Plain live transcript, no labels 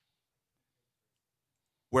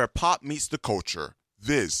where pop meets the culture.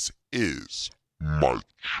 This is Mic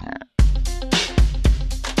Check.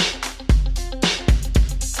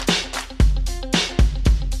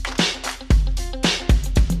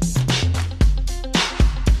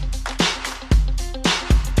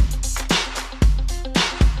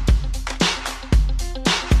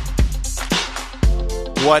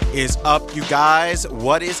 What is up, you guys?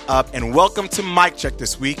 What is up? And welcome to Mic Check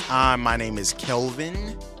this week. My name is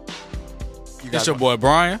Kelvin. It's your boy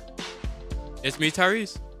Brian. It's me,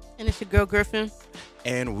 Tyrese. And it's your girl, Griffin.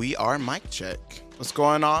 And we are Mic Check. What's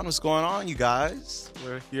going on? What's going on, you guys?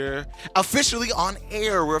 We're here officially on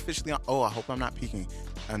air. We're officially on. Oh, I hope I'm not peeking.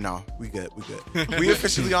 No, we good. We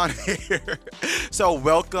officially on air. So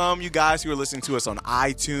welcome, you guys who are listening to us on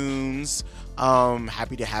iTunes.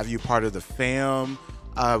 Happy to have you part of the fam.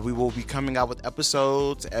 We will be coming out with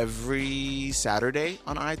episodes every Saturday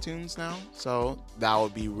on iTunes now. So that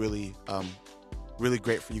would be really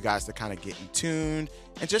great for you guys to kind of get in tuned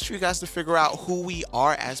and just for you guys to figure out who we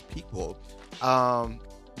are as people.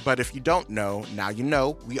 But if you don't know, now you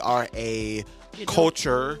know. We are a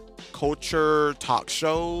culture talk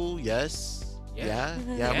show. Yes. Yeah.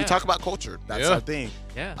 We talk about culture. That's our thing.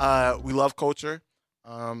 Yeah. We love culture.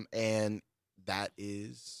 And that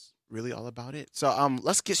is really all about it. So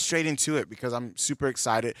let's get straight into it because I'm super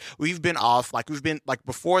excited. We've been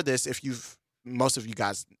before this, most of you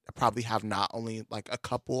guys probably have not only like a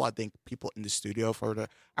couple, I think, people in the studio for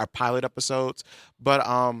our pilot episodes, but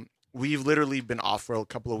we've literally been off for a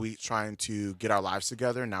couple of weeks trying to get our lives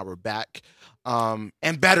together. Now we're back, and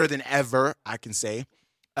better than ever, I can say.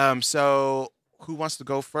 So who wants to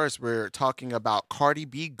go first? We're talking about Cardi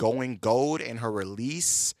B going gold and her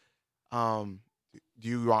release. Do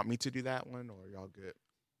you want me to do that one, or y'all good?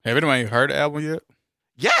 Have anybody heard the album yet?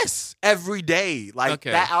 Yes, every day. Like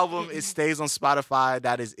Okay. that album, it stays on Spotify.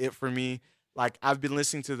 That is it for me. Like I've been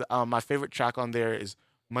listening to my favorite track on there is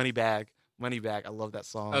Moneybag. I love that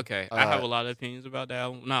song. Okay. I have a lot of opinions about that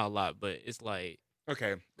album. Not a lot, but it's like,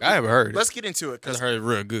 Okay, I haven't heard it. let's get into it I because heard it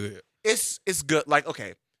real good. it's good. Like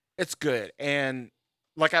okay, it's good. And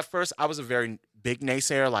like at first, I was a very big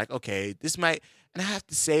naysayer. Like okay, this might, and I have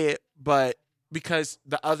to say it, but because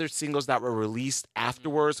the other singles that were released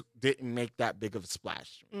afterwards didn't make that big of a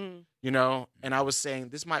splash. You know, and I was saying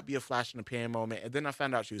this might be a flash in the pan moment, and then I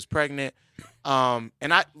found out she was pregnant. And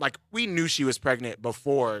we knew she was pregnant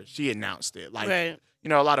before she announced it. Like, Right. you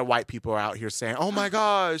know, a lot of white people are out here saying, "Oh my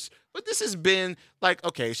gosh," but this has been like,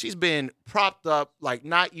 okay, she's been propped up, like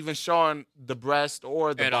not even showing the breast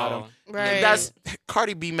or the at bottom. all. Right. That's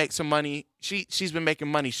Cardi B makes some money. She's been making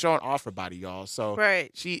money showing off her body, y'all. So Right.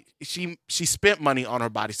 she spent money on her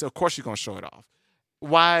body, so of course she's gonna show it off.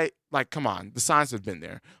 Why? Like, come on, the signs have been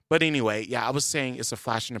there. But anyway, yeah, I was saying it's a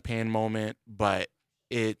flash in the pan moment, but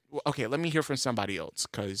okay. Let me hear from somebody else,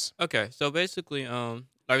 cause Okay. So basically, like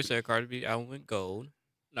we said, Cardi B album went gold.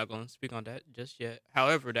 Not going to speak on that just yet.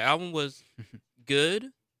 However, the album was good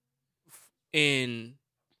in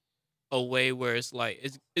a way where it's like,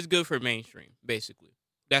 it's good for mainstream, basically.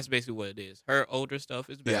 That's basically what it is. Her older stuff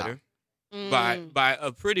is better by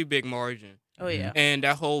a pretty big margin. Oh, yeah. And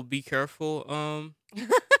that whole Be Careful,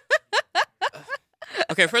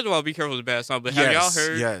 okay, first of all, Be Careful is a bad song, but have y'all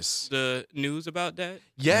heard Yes, the news about that?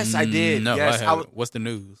 yes, I did. No, yes, I haven't. What's the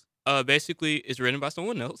news? Basically, it's written by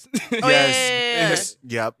someone else. Oh, yeah. yes,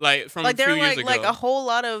 yep. Like from Like a there few were years ago. like a whole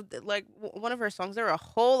lot of like one of her songs. There were a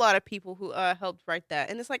whole lot of people who helped write that,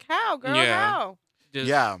 and it's like, how, girl, Yeah. how? Just-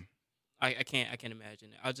 Yeah, I can't imagine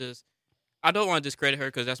it. I don't want to discredit her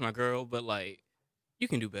because that's my girl, but like, you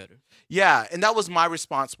can do better. yeah, and that was my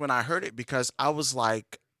response when I heard it because I was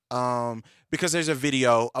like, because there's a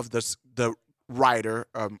video of the writer,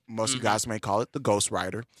 most of you guys may call it the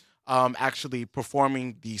ghostwriter, actually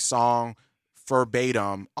performing the song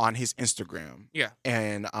verbatim on his Instagram. Yeah.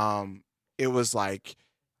 And it was like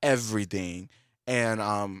everything.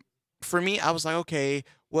 And for me, I was like, okay,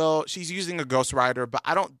 well, she's using a ghostwriter, but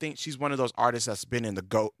I don't think she's one of those artists that's been in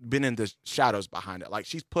the shadows behind it. Like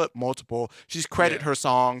she's credited her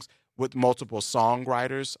songs with multiple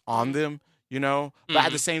songwriters on them, you know. But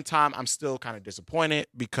at the same time, I'm still kind of disappointed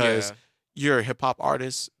because you're a hip hop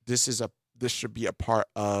artist. This should be a part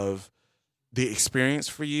of the experience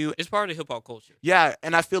for you. It's part of hip hop culture. Yeah,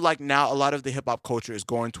 and I feel like now a lot of the hip hop culture is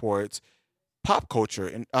going towards pop culture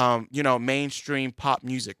and mainstream pop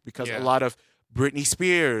music because a lot of Britney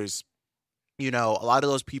Spears, you know, a lot of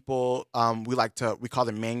those people we call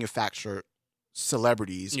them manufactured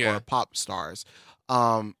celebrities or pop stars,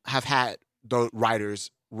 have had the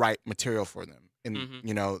writers write material for them, and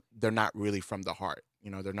you know they're not really from the heart. You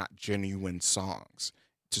know, they're not genuine songs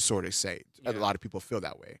to sort of say. A lot of people feel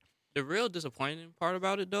that way. The real disappointing part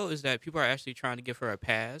about it though is that people are actually trying to give her a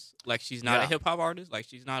pass. Like she's not Yeah. a hip hop artist. Like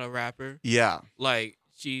she's not a rapper. Yeah. Like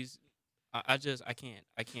she's. I just I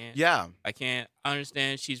can't. Yeah. I can't. I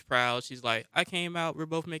understand she's proud. She's like, I came out. We're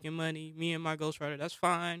both making money. Me and my ghostwriter. That's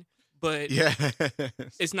fine. But Yeah.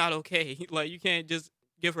 it's not okay. Like you can't just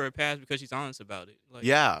give her a pass because she's honest about it. Like,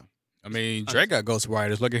 Yeah. I mean, Drake got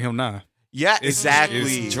ghostwriters. Look at him now. Yeah, It's- exactly.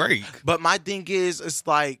 It's Drake. But my thing is, it's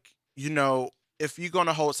like, if you're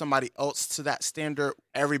gonna hold somebody else to that standard,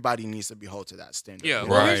 everybody needs to be held to that standard. Yeah. you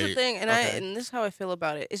know? Well, here's the Right. thing, and Okay. and this is how I feel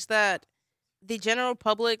about it, is that the general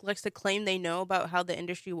public likes to claim they know about how the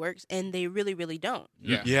industry works, and they really, really don't.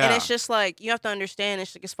 Yeah. Yeah. And it's just like, you have to understand,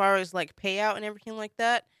 it's like, as far as like payout and everything like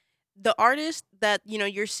that, the artists that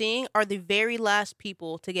you're seeing are the very last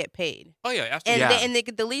people to get paid, Oh yeah. and Absolutely. they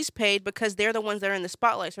get the least paid because they're the ones that are in the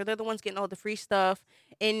spotlight, so they're the ones getting all the free stuff,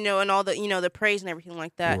 and and all the the praise and everything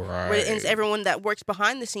like that. Where it's Right. everyone that works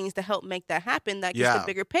behind the scenes to help make that happen that gets Yeah. the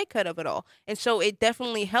bigger pay cut of it all. And so it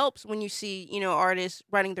definitely helps when you see artists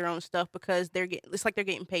writing their own stuff, because it's like they're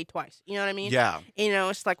getting paid twice. You know what I mean? Yeah.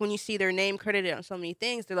 It's like when you see their name credited on so many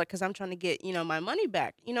things, they're like, because I'm trying to get my money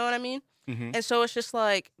back. You know what I mean? Mhm. And so it's just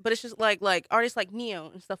like, but it's just like artists like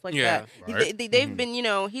Neo and stuff like Yeah. that. Right. They've Mhm.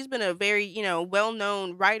 been, he's been a very,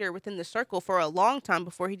 well-known writer within the circle for a long time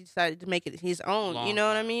before he decided to make it his own. You Long know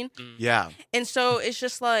what I time. mean? Mm. Yeah. And so it's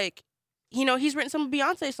just like, he's written some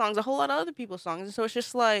Beyonce songs, a whole lot of other people's songs. And so it's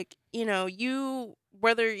just like,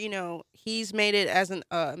 whether, he's made it as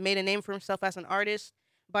made a name for himself as an artist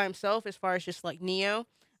by himself, as far as just like Neo,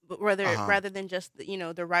 but rather than just,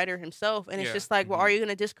 the writer himself. And it's Yeah. just like, well, are you going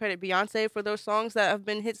to discredit Beyonce for those songs that have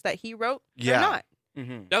been hits that he wrote? Yeah. Or not?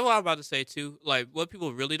 Mhm. That's what I'm about to say too. Like what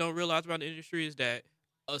people really don't realize about the industry is that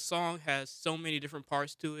a song has so many different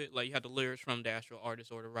parts to it. Like you have the lyrics from the actual artist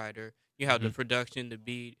or the writer. You have the production, the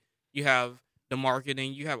beat. You have the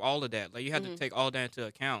marketing. You have all of that. Like you have to Mhm. take all that into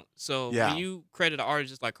account. So Yeah. when you credit an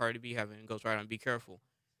artist just like Cardi B having Ghostwriter and Be Careful,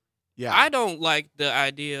 Yeah. I don't like the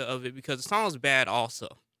idea of it because the song's bad also.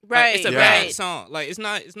 Like, Right. it's a Yeah. bad song. Like it's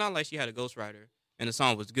not like she had a ghostwriter and the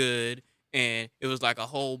song was good and it was like a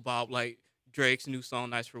whole bop like Drake's new song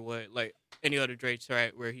Nice for What, like any other Drake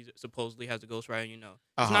track where he supposedly has a ghostwriter, It's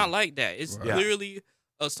Uh-huh. not like that. It's Right. Yeah. literally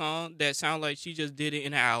a song that sounds like she just did it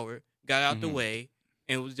in an hour, got out the Mhm. way,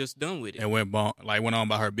 and was just done with it. And went on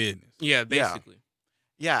by her business. Yeah, basically.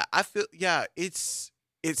 Yeah, I feel it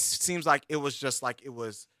seems like it was just like it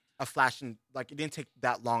was a flash, and like it didn't take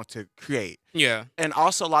that long to create. Yeah. And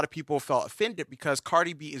also a lot of people felt offended because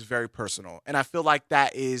Cardi B is very personal. And I feel like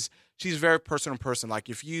she's a very personal person. Like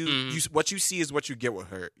if you what you see is what you get with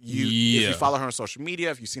her. If Yeah. you follow her on social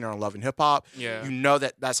media, if you've seen her on Love and Hip Hop, Yeah. you know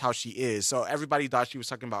that that's how she is. So everybody thought she was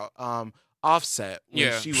talking about Offset when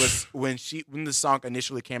Yeah. when the song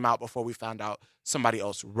initially came out before we found out somebody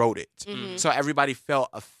else wrote it. Mhm. So everybody felt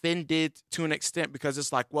offended to an extent because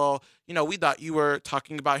it's like, well, we thought you were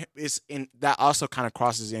talking about him. That also kind of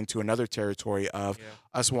crosses into another territory of Yeah.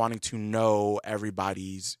 us wanting to know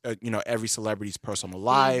everybody's, every celebrity's personal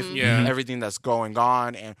life, Mhm. Yeah. everything that's going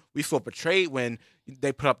on, and we feel betrayed when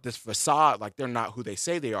they put up this facade like they're not who they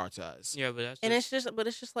say they are to us. Yeah, but that's And just,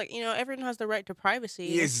 it's just like, everyone has the right to privacy.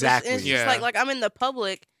 It's just- Exactly. It's just Yeah. like I'm in the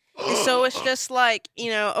public. And so it's just like,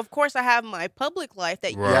 of course I have my public life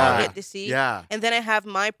that you all Right. get to see. Yeah. And then I have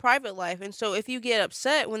my private life. And so if you get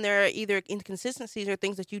upset when there are either inconsistencies or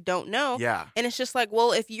things that you don't know, Yeah. and it's just like,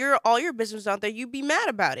 well, if all your business out there, you be mad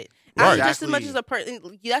about it. Right. I'm just as much Exactly. as a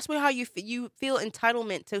person. That's how you feel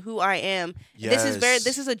entitlement to who I am. Yes.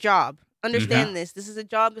 This is a job. Understand this. This is a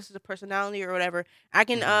job. This is a personality or whatever. I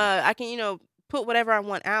can put whatever I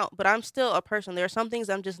want out, but I'm still a person. There are some things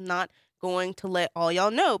I'm just not going to let all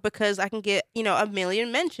y'all know because I can get a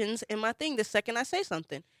million mentions in my thing the second I say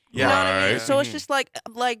something. You know what I mean? Right. So it's Mhm. just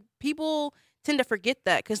like people tend to forget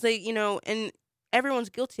that because they and everyone's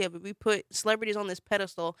guilty of it. We put celebrities on this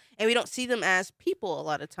pedestal and we don't see them as people a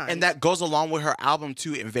lot of times. And that goes along with her album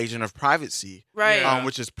too, Invasion of Privacy, right. Yeah.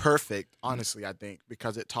 which is perfect, honestly, I think,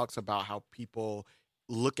 because it talks about how people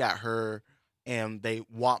look at her and they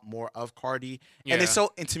want more of Cardi. yeah. And it's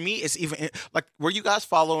and to me, it's even like, were you guys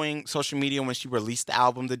following social media when she released the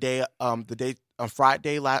album the day on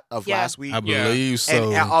Friday of Yeah. last week? I believe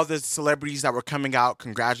so. And all the celebrities that were coming out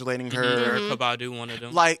congratulating her. Mhm. Kabadu, one of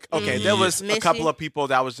them. Like, okay, there was Missy. a couple of people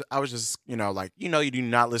that I was just, like, you do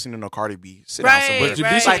not listen to no Cardi B. Sit down Right, somewhere. But you'd be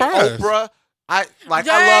right. Like surprised. Oprah, I love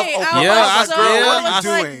Right, Oprah. Yeah, I was like, girl, yeah, what I are was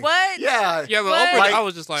you like, doing? what? Yeah. yeah, but What? Oprah, Like, I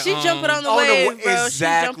was just like, she jumping on the Oh wave, no! bro. She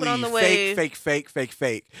Exactly. jumping on the wave.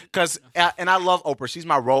 Fake. Because and I love Oprah. She's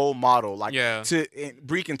my role model. Like, Yeah.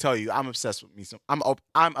 Bree can tell you, I'm obsessed with me. I'm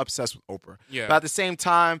obsessed with Oprah. yeah. But at the same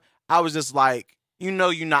time, I was just like, you're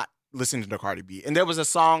not listening to Cardi B. And there was a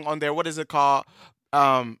song on there. What is it called?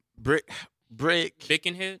 Brick.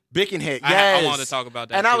 Bickenhead? Bickenhead. Yes. I wanted to talk about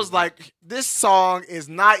that. And I too, was but- like, this song is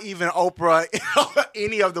not even Oprah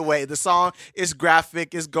any of the way. The song is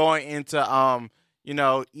graphic. It's going into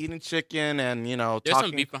eating chicken and there's talking.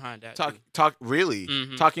 some beef behind that. Talk really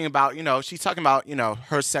Mhm. talking about she's talking about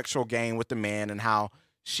her sexual gain with the man and how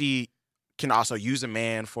she can also use a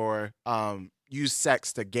man for use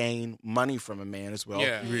sex to gain money from a man as well.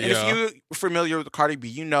 Yeah. And if you're familiar with Cardi B,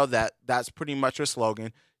 you know that that's pretty much her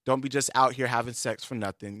slogan. Don't be just out here having sex for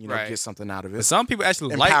nothing. Right. Get something out of it. But some people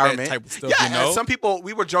actually like that Empowerment. type of stuff. Yeah, you know. and some people.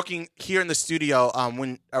 We were joking here in the studio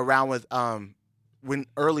when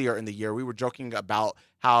earlier in the year we were joking about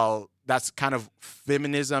how that's kind of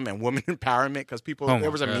feminism and woman empowerment because there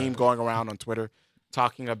was a meme going around on Twitter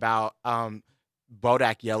talking about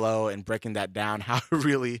Bodak Yellow and breaking that down, how it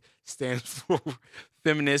really stands for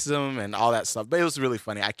feminism and all that stuff. But it was really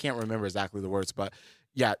funny. I can't remember exactly the words, but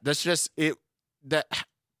yeah, that's just it. That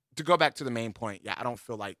to go back to the main point. Yeah, I don't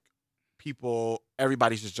feel like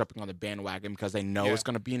everybody's just jumping on the bandwagon because they know it's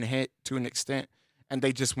going to be a hit to an extent, and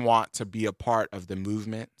they just want to be a part of the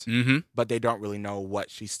movement, but they don't really know what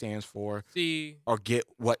she stands for, or get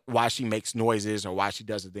why she makes noises or why she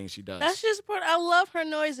does the things she does. That's just part. I love her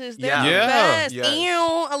noises. They're Yeah. the Yeah. best. Yes. Ew,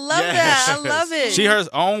 I love that. I love it. She her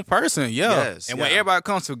own person, Yes, and when yeah. everybody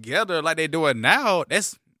comes together like they do it now,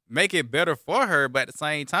 that's make it better for her. But at the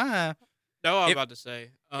same time, That's what I was If- about to say.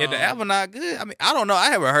 if the album not good, I mean, I don't know. I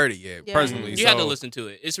haven't heard it yet Yeah. personally. You have to so- listen to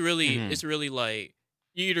it. It's really, it's really like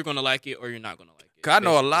you're either gonna like it or you're not gonna like it. 'Cause I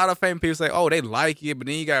know a lot of famous people say, "Oh, they like it," but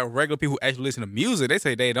then you got regular people who actually listen to music. They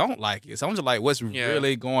say they don't like it. So I'm just like, "What's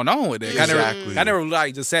really going on with it?" Exactly. I never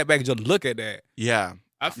like just sat back and just look at that. Yeah.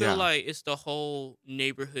 I feel Yeah. like it's the whole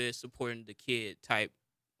neighborhood supporting the kid type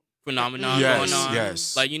phenomenon Yes. going on.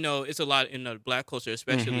 Yes. Like it's a lot in the black culture,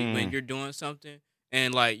 especially when you're doing something.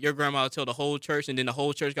 And like your grandma tell the whole church, and then the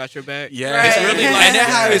whole church got your back. Yeah. It's really like And that's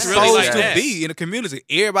how that. it's It's really supposed like to that. be in the community.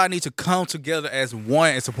 Everybody needs to come together as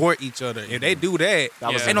one and support each other. If they do that,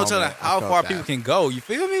 That was Yeah. the ain't no telling moment I how felt far that. people can go. You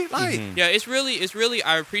feel me? Like, Yeah, it's really.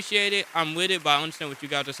 I appreciate it. I'm with it, but I understand what you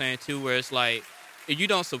guys are saying too. Where it's like, if you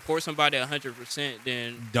don't support somebody 100%,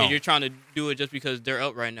 then Don't. and you're trying to do it just because they're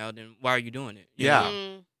up right now, then why are you doing it? You Yeah. know?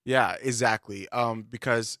 Mm. Yeah, exactly.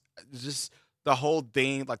 Because just the whole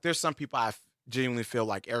thing, like there's some people I genuinely feel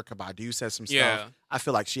like Erykah Badu said some stuff. Yeah. I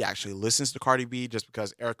feel like she actually listens to Cardi B just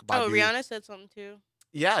because Erykah Badu. Oh, Rihanna said something too.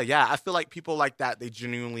 Yeah. I feel like people like that, they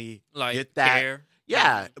genuinely Like get that. care.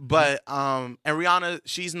 Yeah, but and Rihanna,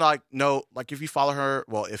 she's like if you follow her,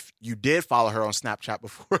 well, if you did follow her on Snapchat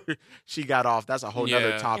before she got off, that's a whole nother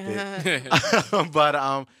Yeah. topic.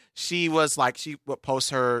 But she was like she would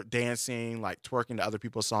post her dancing, like twerking to other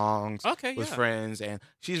people's songs Okay, with yeah. friends, and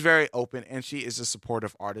she's very open and she is a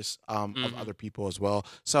supportive artist of other people as well.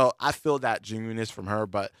 So I feel that genuineness from her.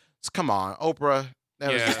 But come on, Oprah.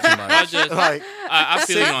 That was Yeah. just too much. I just- like, I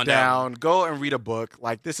feel you sit on that. down, go and read a book.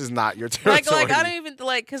 Like this is not your territory. Like I don't even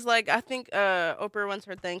because I think Oprah runs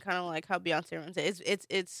her thing kind of like how Beyonce runs it.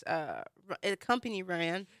 It's a company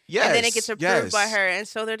ran, Yes, and then it gets approved by yes. her, and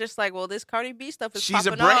so they're just like, well, this Cardi B stuff is She's a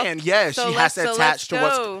popping off, brand. Yes, so she has to let's attach to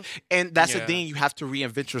what's. go. And that's the Yeah. thing. You have to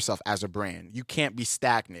reinvent yourself as a brand. You can't be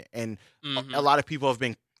stagnant. And Mhm. a lot of people have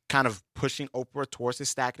been kind of pushing Oprah towards this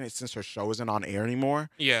stagnant since her show isn't on air anymore.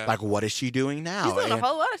 Yeah. Like, what is she doing now? She's doing a And-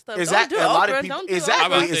 whole lot of stuff. Exactly, Don't do a lot of Oprah. people- Don't do exactly. I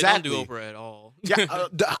was about to say, exactly. don't do Oprah at all.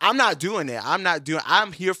 Yeah, I'm not doing it.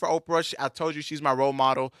 I'm here for Oprah. I told you she's my role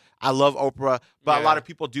model. I love Oprah, but a Yeah. lot of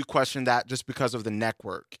people do question that just because of the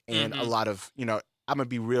network and a Mhm. lot of I'm gonna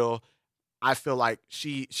be real. I feel like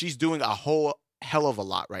she's doing a whole hell of a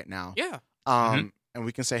lot right now. Yeah. And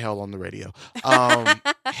we can say hell on the radio.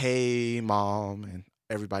 Hey, mom, and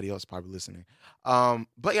everybody else probably listening.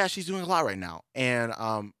 But yeah, she's doing a lot right now, and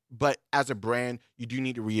but as a brand, you do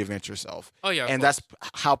need to reinvent yourself. Oh yeah. of And course.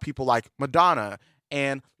 that's how people like Madonna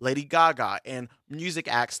and Lady Gaga and music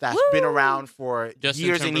acts that's been Woo! around for Justin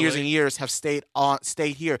years and years and Timberlake. years have stayed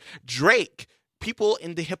here. Drake, people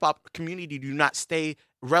in the hip hop community do not stay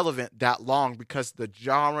relevant that long because the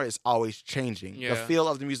genre is always changing. The Yeah. feel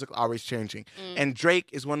of the music is always changing. And Drake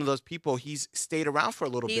is one of those people, he's stayed around for a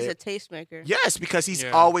little He's a bit. tastemaker. Yes, because he's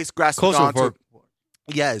Yeah. always grasping Cultural on to work.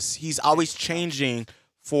 Yes, he's always changing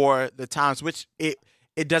for the times, which it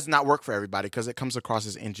does not work for everybody because it comes across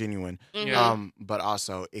as ingenuine. Yeah. But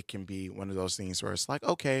also it can be one of those things where it's like,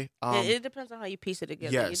 okay, It depends on how you piece it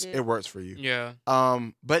together. yes, You it works for you. Yeah.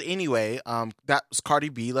 But anyway, that was Cardi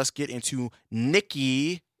B. Let's get into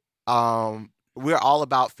Nicki. We're all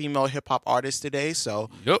about female hip hop artists today, so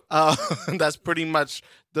Yep. that's pretty much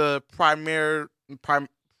the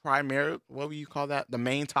primary. What would you call that? The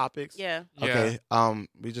main topics. Yeah. Okay.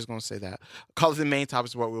 We're just gonna say that. Call it the main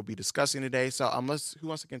topics of what we'll be discussing today. So, who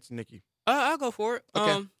wants to get to Nikki? I'll go for it.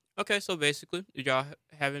 Okay. Okay. So basically, y'all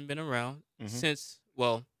haven't been around Mhm. since.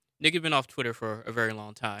 Well, Nikki been off Twitter for a very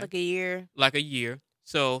long time, Like a year. like a year.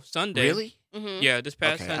 So Sunday, Really? Mm-hmm. yeah, this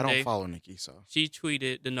past Okay. I Sunday, don't follow Nikki, so. she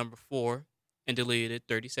tweeted the number 4 and deleted it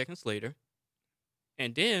 30 seconds later,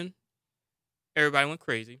 and then everybody went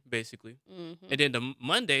crazy, basically. Mm-hmm. And then the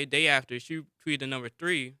Monday, day after, she tweeted the number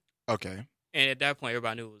 3, Okay. and at that point,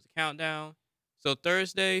 everybody knew it was a countdown. So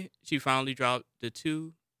Thursday, she finally dropped the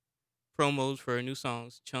 2 promos for her new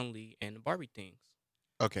songs, Chun-Li and the Barbie Things.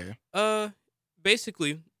 Okay.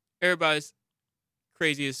 Basically, everybody's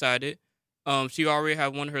crazy excited. She already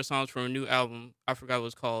had one of her songs from a new album. I forgot what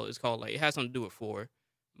it's called. It's called like it has something to do with 4,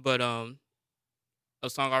 but a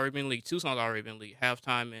song already been leaked. 2 songs already been leaked.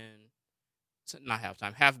 Halftime and not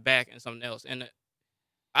halftime. Half back and something else. And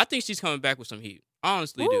I think she's coming back with some heat.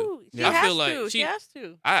 Honestly, Ooh, do. she I has feel like to. She has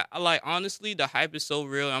to. I like honestly the hype is so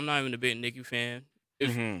real. I'm not even a big Nicki fan.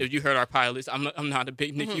 If you heard our pilots, I'm not a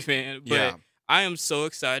big Nicki fan, but Yeah. I am so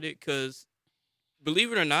excited because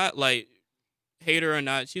believe it or not, like hate her or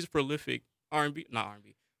not, she's a prolific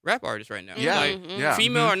rap artist right now. Yeah. Like, Yeah.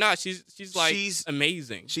 female or not, she's like She's-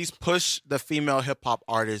 amazing. She's pushed the female hip hop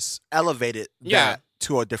artists, elevated Yeah.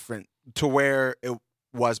 that to where it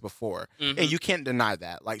was before. Mhm. And you can't deny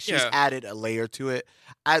that. Like she's Yeah. added a layer to it.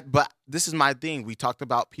 But this is my thing. We talked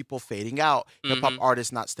about people fading out, hip hop Mhm.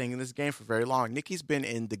 artists not staying in this game for very long. Nicki's been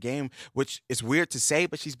in the game, which is weird to say,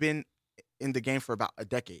 but she's been in the game for about a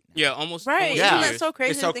decade now. Yeah, almost. Right. almost Yeah. Isn't years. that so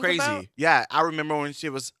crazy It's so to think crazy. about? Yeah, I remember when she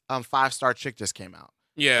was 5-Star Chick just came out.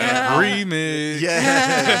 Yeah. Remix.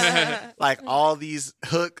 Yeah. Like all these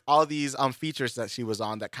features that she was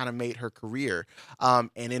on that kind of made her career. And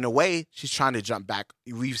in a way, she's trying to jump back.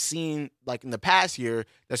 We've seen like in the past year,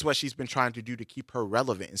 that's what she's been trying to do to keep her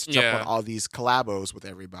relevant and jump Yeah. on all these collabos with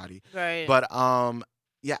everybody. Right. But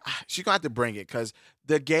yeah, she's gonna have to bring it because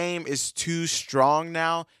the game is too strong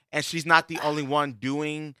now, and she's not the only one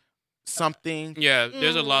doing something. Yeah,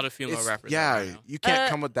 there's a lot of female It's- rappers. yeah, out right now. you can't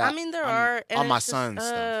come with that. I mean, there on- are. And on my it's just, son's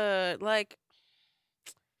stuff. Like,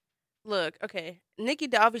 look, okay. Nikki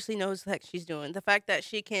obviously knows what the heck she's doing. The fact that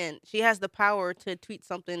she has the power to tweet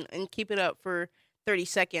something and keep it up for 30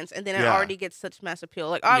 seconds, and then it Yeah. already gets such mass appeal.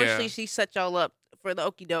 Like, obviously, Yeah. she set y'all up for the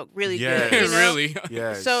okie doke really Yes. good. You know? Really.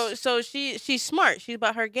 Yes. So she's smart. She's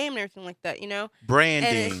about her game and everything like that, you know.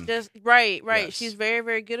 branding. And it's just right. Yes. She's very,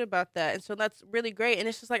 very good about that, and so that's really great. And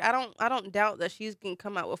it's just like I don't doubt that she's gonna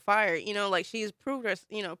come out with fire. You know, like she's proven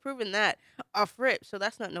that off rip. So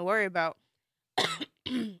that's nothing to worry about.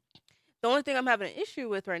 The only thing I'm having an issue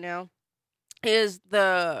with right now is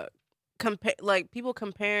the people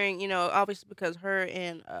comparing. You know, obviously because her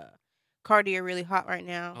and Cardi are really hot right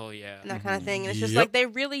now. Oh yeah. And that kind of thing, and it's just Yep. like they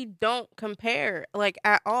really don't compare like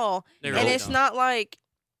at all. They And really it's don't. not like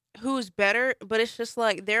who's better, but it's just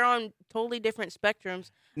like they're on totally different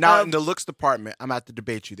spectrums Now, in the looks department, I'm at to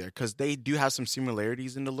debate you there because they do have some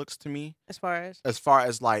similarities in the looks to me, as far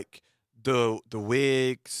as like the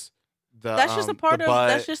wigs, the that's just a the part of butt.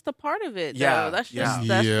 that's just a part of it. Yeah, though. That's yeah. just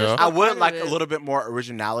that's Yeah. just I part would of like it. a little bit more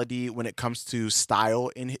originality when it comes to style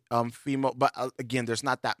in female, but again, there's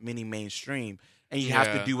not that many mainstream, and you have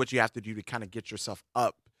to Yeah. do what you have to do to kind of get yourself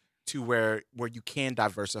up to where you can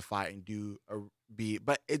diversify and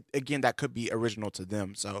but again, that could be original to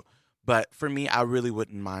them. So, but for me, I really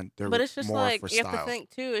wouldn't mind. They're But it's just more like for you style. have to think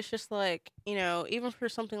too. It's just like even for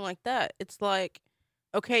something like that, it's like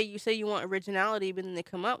okay, you say you want originality, but then they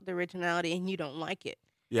come up with originality and you don't like it.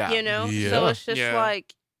 Yeah, You know? So Yeah. it's just Yeah.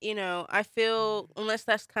 like, I feel unless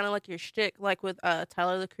that's kind of like your shtick, like with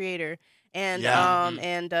Tyler the Creator and Yeah.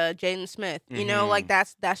 and Jaden Smith, like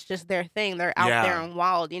that's just their thing. They're out Yeah. there and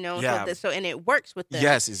wild, Yeah. and it works with them.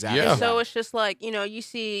 Yes, exactly. Yeah. So it's just like, you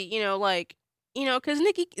see, because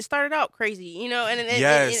Nikki started out crazy, and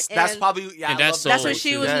yes, that's and probably And I that's love so- that's that what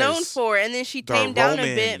she too. was Yes. known for, and then she The tamed down a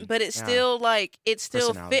Roman, bit, but it's yeah. still it still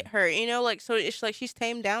Personality. fit her, so it's like she's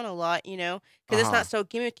tamed down a lot, because it's Uh-huh. not so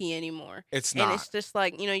gimmicky anymore. It's And not. it's just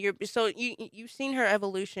like you've seen her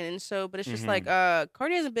evolution, and so but it's just like Mm-hmm.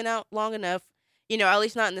 Cardi hasn't been out long enough, at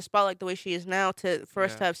least not in the spotlight the way she is now for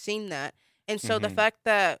us Yeah. to have seen that. And so the Mhm. fact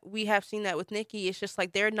that we have seen that with Nikki, it's just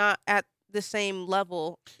like they're not at the same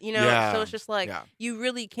level, Yeah. So it's just like Yeah. you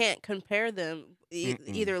really can't compare them Mm-mm.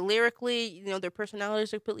 either lyrically, their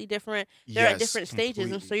personalities are completely different. They're at Yes, different stages,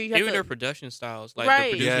 and so you have Even to their production styles, like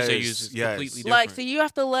Right. the producers they Yes, use, is yes. completely different. like so you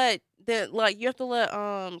have to let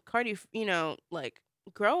Cardi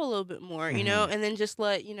grow a little bit more, Mhm. and then just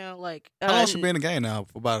let How long she been in the game now?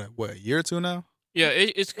 For about a year or two now? Yeah,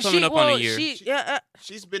 it's coming up on a year.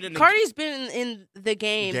 She's been in. Cardi's been in the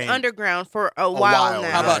game underground for a while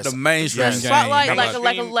now. How about the mainstream game? Spotlight, like last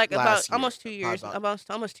about year. almost 2 years,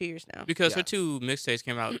 almost 2 years now. Because her 2 mixtapes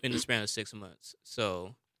came out in the span of 6 months,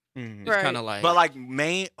 so it's Right. kind of like. But like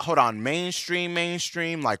mainstream,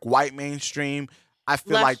 like white mainstream. I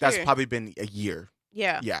feel Last like that's year. probably been a year.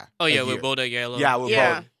 Yeah. Yeah. oh yeah, a with year. Bodak Yellow. Yeah, with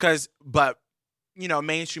Yeah. both. But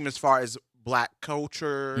mainstream as far as black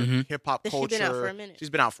culture, Mhm. hip hop She's culture. been out for a minute. She's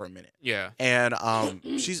been out for a minute, yeah. and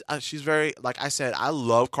she's very, like I said, I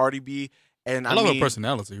love Cardi B, and I love her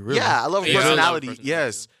personality. Really. Yeah, I love her Yeah, I love her personality. personality,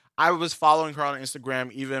 Yes, too. I was following her on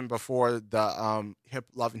Instagram even before the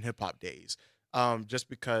Love and Hip Hop days, just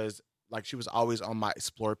because like she was always on my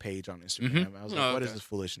explore page on Instagram. I was like, what is okay. this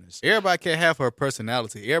foolishness? Everybody can't have her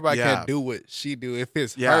personality. Everybody Yeah. can't do what she do if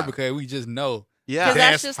it's Yeah. her because we just know. Yeah, Because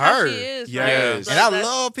that's That's just how her. she is. Yes. Right? And I That's-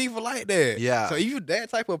 love people like that. Yeah. So if you that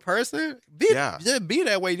type of person, Yeah. just be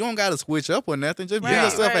that way. You don't got to switch up or nothing. Just be Right,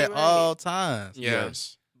 yourself right, at right. all times. Yeah.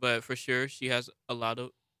 Yes. But for sure, she has a lot of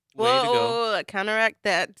way to go. Whoa, counteract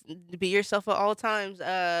that. Be yourself at all times.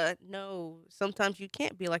 No, sometimes you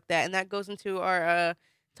can't be like that, and that goes into our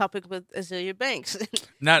topic with Azealia Banks.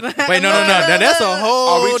 Not wait, no. Now, that's a whole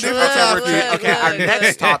Are we different okay, topic. our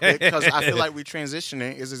next topic, because I feel like we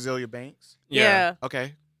transitioning, is Azealia Banks. Yeah.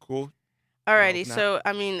 Okay, cool. Alrighty. No. So,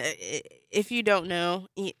 I mean, if you don't know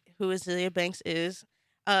who Azealia Banks is,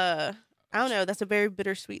 I don't know. That's a very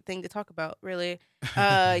bittersweet thing to talk about. Really,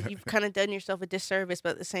 you've kind of done yourself a disservice,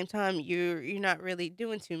 but at the same time, you're not really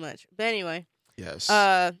doing too much. But anyway, Yes.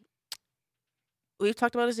 we've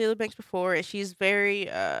talked about Azealia Banks before, and she's very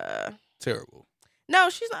Terrible. No,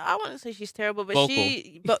 she's not. I wouldn't say she's terrible, but Vocal.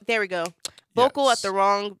 But there we go. Vocal Yes. at the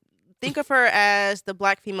wrong. Think of her as the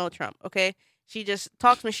black female Trump. Okay, she just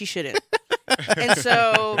talks when she shouldn't,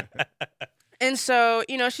 and so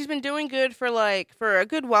she's been doing good for a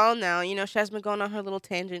good while now. She has been going on her little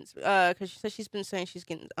tangents because she says she's been saying she's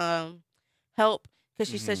getting help because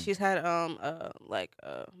she says Mhm. she's had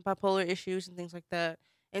bipolar issues and things like that,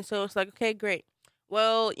 and so it's like, okay, great.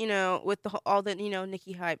 Well, with all the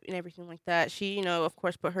Nicki hype and everything like that, she of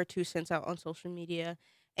course put her 2 cents out on social media,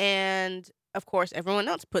 and of course everyone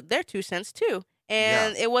else put their 2 cents too,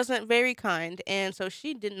 and it wasn't very kind, and so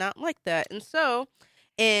she did not like that, and so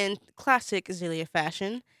in classic Azealia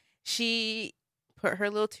fashion, she put her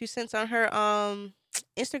little 2 cents on her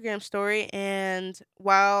Instagram story, and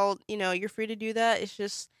while you're free to do that, it's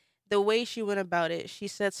just the way she went about it. She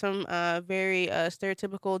said some very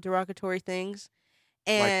stereotypical derogatory things.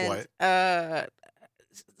 And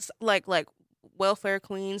like welfare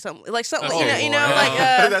queen, something like something,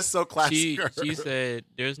 Oh, that's so classic. She said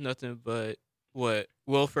there's nothing but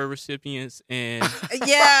welfare recipients and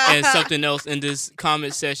yeah, and something else in this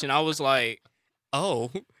comment section. I was like, oh,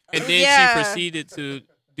 and then Yeah. she proceeded to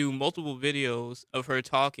do multiple videos of her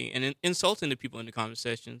talking and insulting the people in the comment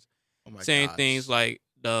sections, Oh my saying gosh. things like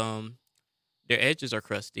their edges are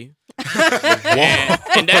crusty.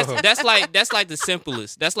 and that's like the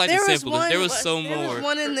simplest. That's like the simplest. There was so there more. was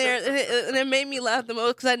one in there, and it made me laugh the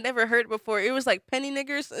most because I'd never heard it before. It was like penny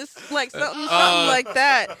niggers. It's like something like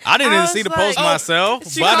that. I didn't even was see the like- post myself,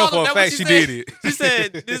 she but I know called for it- a that's fact what she she did it. She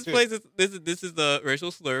said this place is this is the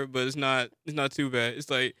racial slur, but it's not too bad. It's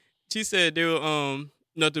like she said they were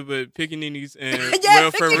nothing but pickaninnies and Yeah,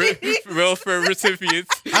 welfare recipients.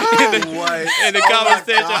 What? In the Oh my comment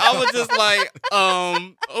section, I God. was just like,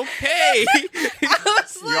 okay. I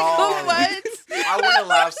was like, Y'all. what? I want to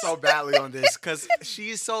laugh so badly on this because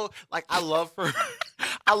she's so I love her.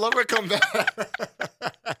 I love her comeback.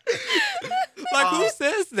 Like, who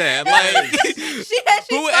says that? Like, She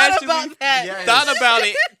actually Who thought actually- about that. Yes. thought about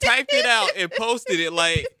it, typed it out, and posted it.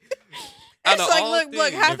 Like, out It's of like, all look,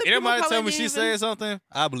 things. half If the people anybody tell probably me she didn't even- said something,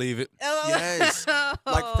 I believe it. Yes.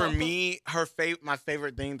 Like for Oh. me, my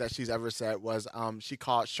favorite thing that she's ever said was she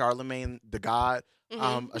called Charlemagne the God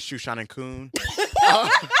a shoe shining coon.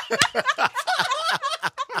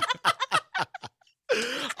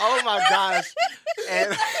 Oh my gosh.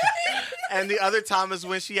 And the other time is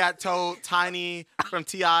when she had told Tiny from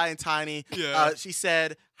T.I. and Tiny, Yeah. she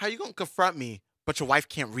said, "How you gonna confront me, but your wife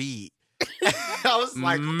can't read?" I was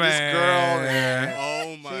like, this Man. girl, man.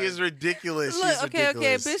 Oh my! She is ridiculous. Look, She's okay,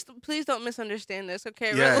 ridiculous. please don't misunderstand this,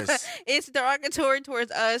 okay? Yes. It's derogatory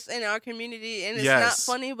towards us and our community, and it's Yes.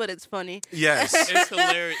 not funny, but it's funny. Yes. It's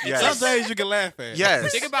hilarious. Yes. Some days you can laugh at.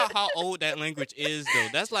 Yes. Think about how old that language is, though.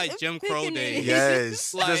 That's like Jim Crow days.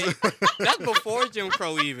 Yes. Like, Just- that's before Jim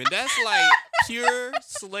Crow even. That's like pure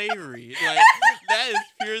slavery. Like, that is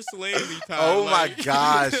pure slavery time. oh my Like,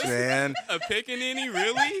 gosh, man. A pickaninny,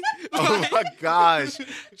 really? Oh Oh my gosh,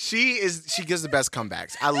 she gives the best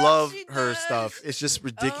comebacks. I love She her does. stuff. It's just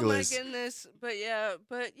ridiculous. Oh my goodness. But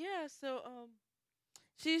yeah. So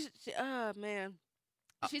oh man,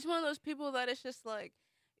 she's one of those people that it's just like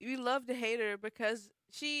you love to hate her because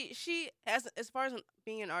she as far as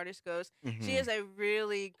being an artist goes, Mhm. she is a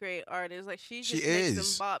really great artist. Like she just She makes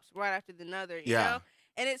is. them bops right after another. You Yeah. know.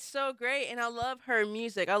 And it's so great, and I love her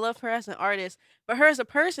music. I love her as an artist, but her as a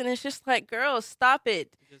person, it's just like, girl, stop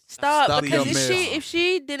it, stop. Stop Because your mess. if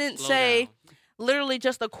she didn't Slow say down. literally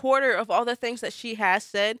just a quarter of all the things that she has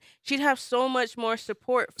said, she'd have so much more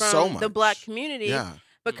support from So the black much. community. Yeah.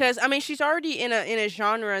 Because I mean, she's already in a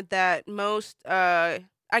genre that most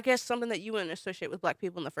I guess something that you wouldn't associate with black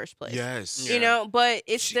people in the first place. Yes. Yeah. You know, but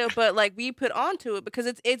it's She- still, but like we put onto it because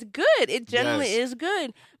it's good. It generally Yes. is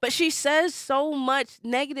good. But she says so much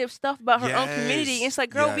negative stuff about her own community. Yes. It's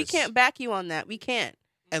like, girl, we Yes. can't back you on that. We can't.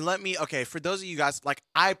 And okay, for those of you guys, like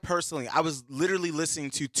I was literally listening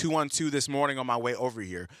to 212 this morning on my way over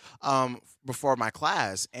here, before my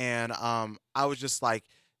class, and I was just like,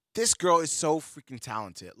 this girl is so freaking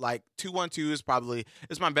talented. Like 212 is probably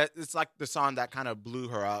it's my best. It's like the song that kind of blew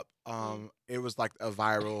her up. It was like a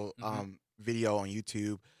viral video on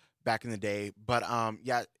YouTube back in the day. But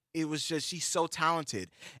yeah, it was just she's so talented,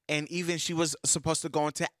 and even she was supposed to go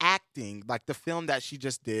into acting, like the film that she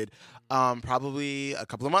just did, probably a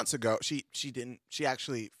couple of months ago. She didn't. She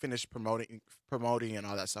actually finished promoting and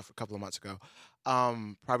all that stuff a couple of months ago,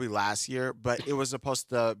 probably last year. But it was supposed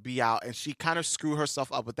to be out, and she kind of screwed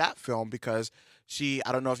herself up with that film because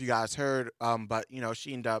I don't know if you guys heard, but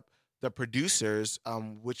she ended up. The producers,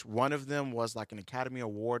 which one of them was like an Academy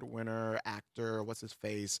Award winner actor, what's his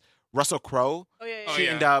face, Russell Crowe. Oh yeah, Oh, She yeah.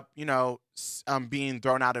 ended up, being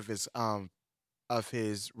thrown out of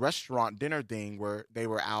his restaurant dinner thing where they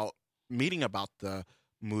were out meeting about the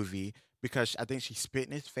movie because I think she spit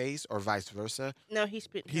in his face or vice versa. No, he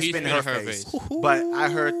spit. He He spit in spit her in her face. face. But I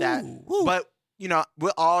heard that. But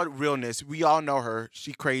with all realness, we all know her.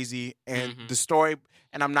 She crazy, and Mhm. the story.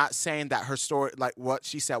 And I'm not saying that her story, like what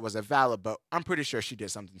she said, was invalid, but I'm pretty sure she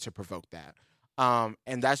did something to provoke that.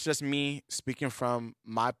 And that's just me speaking from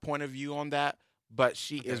my point of view on that. But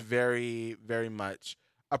she is Okay. very, very much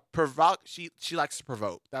a provoke. She likes to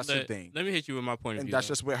provoke. That's the thing. Let me hit you with my point of And view. that's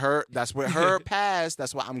though. just with her. That's with her past.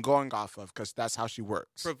 That's what I'm going off of because that's how she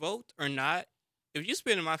works. Provoked or not. If you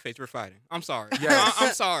spit in my face, we're fighting. I'm sorry. Yes.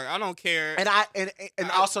 I'm sorry. I don't care.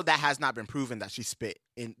 And also that has not been proven that she spit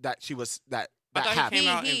in that she was that I thought he happened. came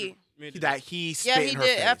out He- and admitted That it. he spit Yeah, he in her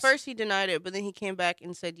did. face. At first, he denied it, but then he came back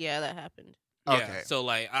and said, "Yeah, that happened." Yeah. Okay. So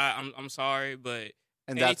like, I'm sorry, but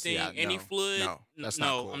and that's anything, yeah, any no, fluid, no, that's no,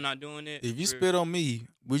 not cool. I'm not doing it. If you We're- spit on me,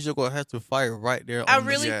 we just gonna have to fight right there. I on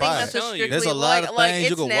really the Yes. think spot. that's a Telling you. strictly There's a lot of like things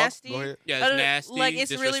you it's can nasty. walk. Go ahead. Yeah, I it's don't- nasty. like,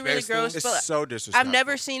 it's really, really disrespectful. gross. It's but so disrespectful. I've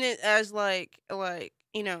never seen it as like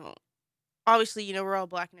obviously we're all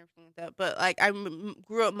black and everything like that, but like I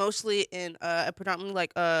grew up mostly in predominantly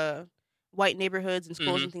like white neighborhoods and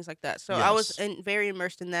schools Mhm. and things like that. So I was Yes. very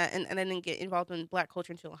immersed in that, and I didn't get involved in black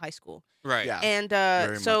culture until high school. Right. Yeah. And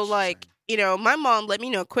very so much the like my mom let me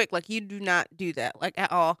know quick, like you do not do that, like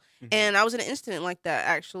at all. Mhm. And I was in an incident like that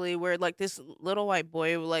actually, where like this little white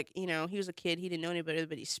boy, like he was a kid, he didn't know any better,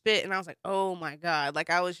 but he spit, and I was like, oh my god, like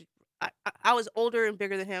I was older and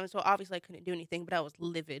bigger than him, so obviously I couldn't do anything, but I was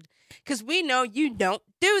livid because we know you don't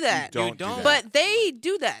do that, don't do don't. that. but they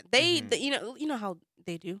do that. They, Mhm. they you know how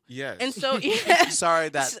they do, yes. and so yeah. Sorry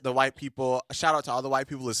that the white people. Shout out to all the white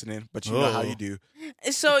people listening, but you know how you Oh. do.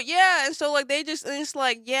 And so yeah, and so like they just, and it's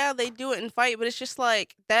like yeah, they do it and fight, but it's just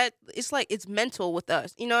like that. It's like it's mental with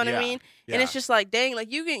us, you know what Yeah, I mean? Yeah. And it's just like dang,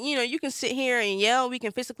 like you can sit here and yell, we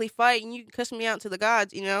can physically fight, and you can cuss me out to the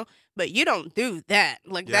gods, but you don't do that.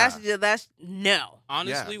 Like Yeah. that's no.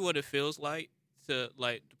 Honestly, what it feels like to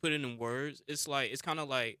put it in words, it's kind of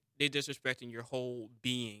like they disrespecting your whole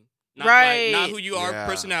being, not Right. not who you are Yeah.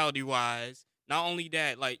 personality wise. Not only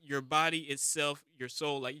that, like your body itself, your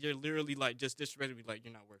soul, like you're literally like just disrespecting me, like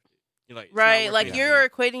you're not worth it. You're like it's not Right, worth like it. you're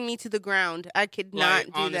equating me to the ground. I could Like, not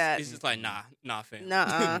do honest- that. It's just like nah, fam.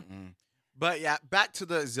 Nuh-uh. Mm-mm. But yeah, back to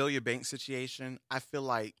the Azealia Banks situation. I feel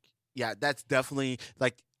like that's definitely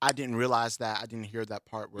like I didn't realize that. I didn't hear that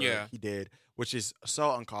part where Yeah. he did, which is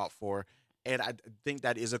so uncalled for. And I think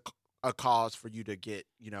that is a cause for you to get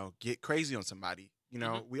crazy on somebody.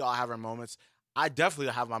 We all have our moments. I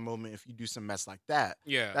definitely have my moment if you do some mess like that.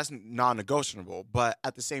 Yeah. That's non-negotiable. But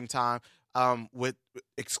at the same time, with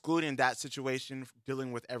excluding that situation,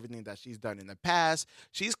 dealing with everything that she's done in the past,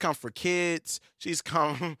 she's come for kids. She's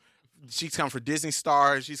come she's come from Disney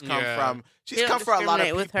stars. She's come Yeah. from They she's don't come from a lot of discriminate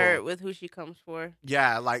people. with her with who she comes for.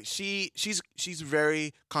 Yeah, like she's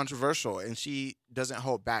very controversial and she doesn't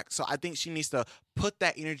hold back. So I think she needs to put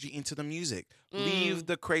that energy into the music. Leave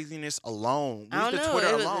the craziness alone. I Leave don't the know.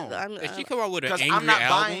 Twitter alone. If she come out with an Because angry I'm not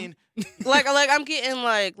album, buying. like I'm getting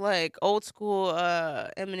like old school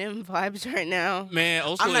Eminem vibes right now. man,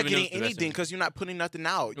 old school I'm not Eminem's getting the best anything Eminem. because you're not putting nothing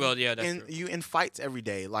out. Well, yeah, that's and true. you in fights every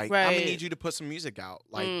day. Like I'm Right. gonna need you to put some music out.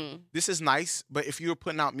 Like Mm. this is nice, but if you're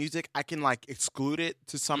putting out music, I can like exclude it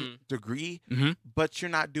to some degree. Mhm. But you're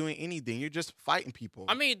not doing anything. You're just fighting people.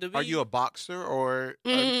 I mean, are you a boxer or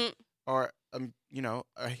Mm. you know,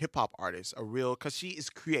 a hip hop artist? A real because she is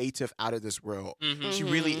creative out of this world. Mhm. She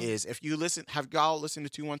really Mhm. is. If you listen, have y'all listened to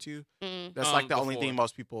 212? Mm. That's like the only Before. thing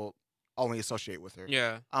most people only associate with her.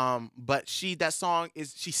 Yeah, But that song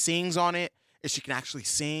is she sings on it, and she can actually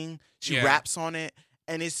sing. She Yeah. raps on it,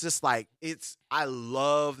 and it's just like I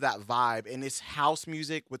love that vibe, and it's house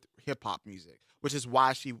music with hip hop music, which is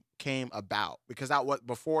why she came about. Because that was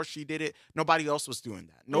before she did it, nobody else was doing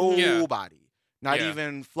that. Yeah. Nobody, not Yeah.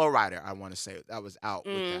 even Flow Rider. I want to say that was out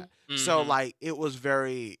with that. So Mhm. like it was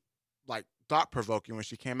very like thought provoking when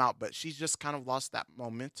she came out, but she just kind of lost that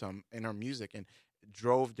momentum in her music and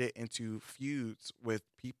drove it into feuds with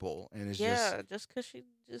people, and it's Yeah, just because she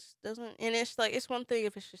just doesn't, and it's like it's one thing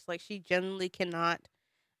if it's just like she generally cannot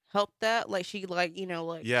help that, like she like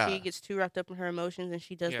Yeah. she gets too wrapped up in her emotions and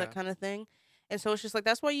she does Yeah. that kind of thing, and so it's just like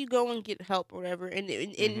that's why you go and get help or whatever, and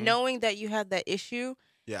Mhm. knowing that you have that issue,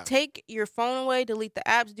 Yeah. take your phone away, delete the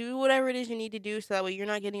apps, do whatever it is you need to do so that way you're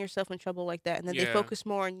not getting yourself in trouble like that, and then they Yeah. focus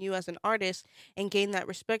more on you as an artist and gain that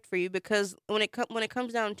respect for you, because when it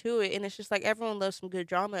comes down to it, and it's just like everyone loves some good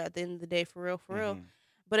drama at the end of the day, for real. Mhm.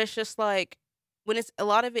 But it's just like when it's a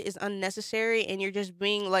lot of it is unnecessary and you're just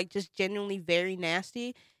being like just genuinely very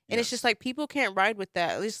nasty. And it's just Yes. like people can't ride with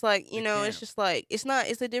that. It's like, They it's can't. just like it's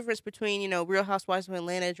the difference between, Real Housewives of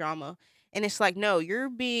Atlanta drama. And it's like, no, you're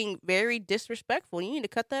being very disrespectful. You need to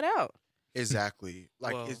cut that out. Exactly.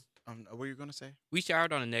 Like Well- what were you gonna say? we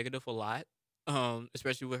showered on a negative a lot,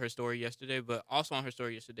 especially with her story yesterday. But also on her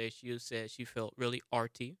story yesterday, she said she felt really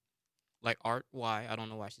arty, like art. Why? I don't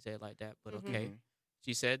know why she said it like that, but Mhm. okay. Mhm.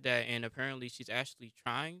 She said that, and apparently she's actually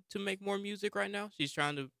trying to make more music right now. She's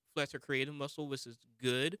trying to flex her creative muscle, which is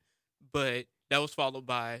good. But that was followed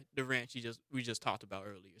by the rant we just talked about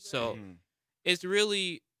earlier. So Mhm. it's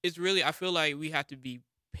really. I feel like we have to be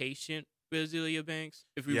patient with Azealia Banks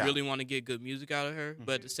if we Yeah. really want to get good music out of her.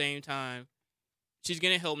 But at the same time, she's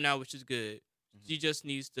getting help now, which is good. She just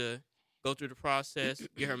needs to go through the process,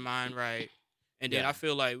 get her mind right, and then Yeah. I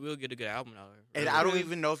feel like we'll get a good album out of her. And Really. I don't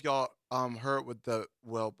even know if y'all heard with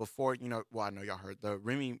before I know y'all heard the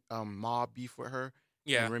Remy Ma beef with her.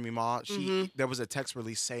 yeah, And Remy Ma, Mhm. there was a text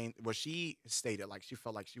release saying she stated like she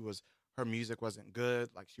felt like her music wasn't good,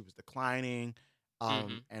 like she was declining,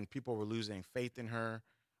 Mhm. and people were losing faith in her,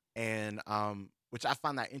 and which I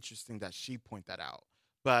find that interesting that she point that out.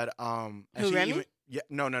 But and Who, she Remy?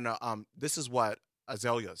 no, this is what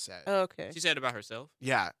Azalea said. Oh, okay. she said about herself.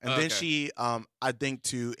 Yeah, and Oh, then okay. she, I think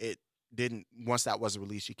too, it didn't. Once that was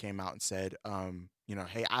released, she came out and said,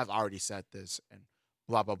 hey, I've already said this and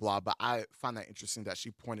blah blah blah. But I find that interesting that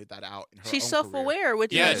she pointed that out in her. She's own career. self-aware,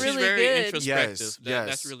 which Yeah, is she's really very good. introspective. Yes,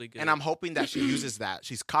 That's really good. And I'm hoping that she uses that.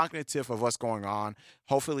 She's cognitive of what's going on.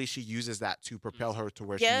 Hopefully, she uses that to propel her to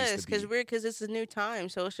where she Yes, needs to be. because it's a new time,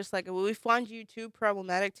 so it's just like when we find you too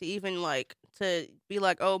problematic to even like to be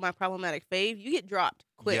like, oh, my problematic fave, you get dropped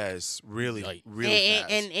quick. Yes, really, Like- really and,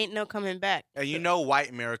 fast. and ain't no coming back. And you know, white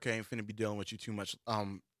America ain't finna be dealing with you too much.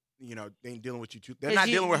 They ain't dealing with you too. They're 'Cause not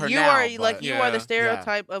you, dealing with her you now. Are but like you are the Yeah.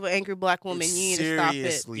 stereotype of an angry black woman. You need to stop it.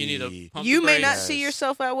 Seriously. you need to pump You the may not brakes. see Yes.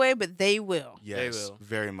 yourself that way, but they will. Yes, will.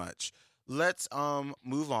 very much. Let's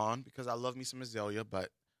move on because I love me some Azalea,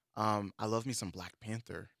 but I love me some Black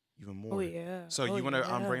Panther even more. Oh yeah. So Oh, you want to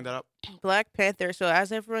yeah. bring that up? Black Panther. So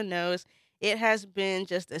as everyone knows, it has been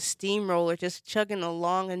just a steamroller, just chugging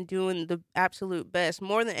along and doing the absolute best,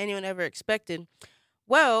 more than anyone ever expected.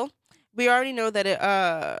 Well, we already know that it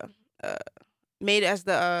made as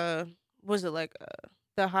the was it like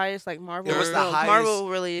the highest like Marvel It was the film- highest- Marvel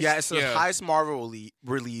release. Yeah, it's the Yeah. highest Marvel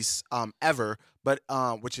release ever, but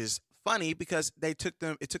which is funny because it took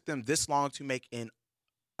them this long to make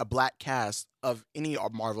a black cast of any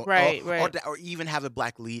Marvel, Right, or, right. or even have a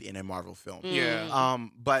black lead in a Marvel film. Yeah.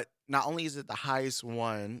 But not only is it the highest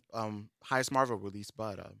highest Marvel release,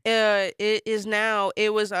 but It is now.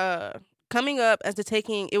 It was coming up as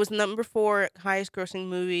it was number 4 highest grossing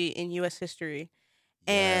movie in U.S. history,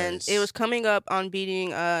 and it yes. was coming up on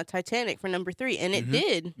beating Titanic for number 3, and it Mhm.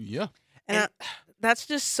 did. Yeah. And that's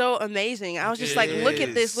just so amazing. I was just like, It look at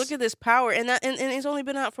is. this power, and it's only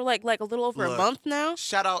been out for like a little over Look, a month now.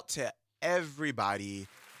 Shout out to everybody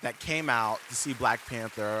that came out to see Black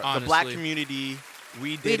Panther. The Honestly. Black community,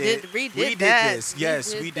 we did We it. did that. This. We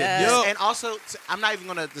Yes, did we did that. this. Yup. And also, I'm not even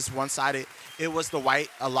gonna just one-sided. It was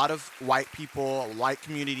a lot of white people, white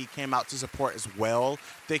community came out to support as well.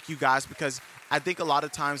 Thank you guys, because I think a lot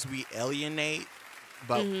of times we alienate,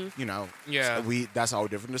 but you know, Yeah. that's a whole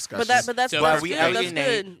different discussion. But that's So But that's we good. That's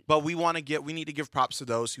alienate, good. but we need to give props to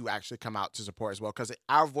those who actually come out to support as well, because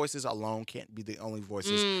our voices alone can't be the only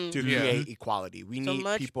voices to Yeah. create equality. We So need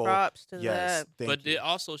much people. props to Yes, that. thank But you. it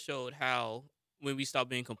also showed how when we stop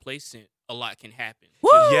being complacent, a lot can happen. Woo!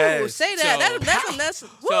 Yes. Say that. So- that's woo!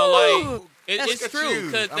 So like That's it's good true too.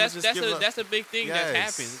 because I'ma that's just give a- that's a big thing Yes.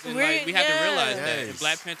 that's happened. And We're- like we have to realize that, Yes. and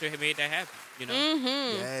Black Panther had made that happen. You know,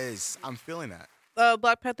 Mm-hmm. Yes, I'm feeling that.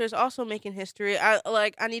 Black Panther is also making history. I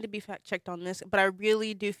need to be fact checked on this, but I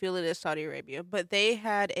really do feel it is Saudi Arabia. But they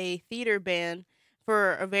had a theater ban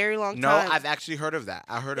for a very long No, time. I've actually heard of that.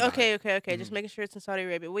 I heard about Okay, it. okay. Just making sure it's in Saudi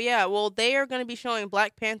Arabia. Well, yeah. Well, they are going to be showing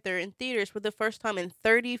Black Panther in theaters for the first time in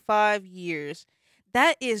 35 years.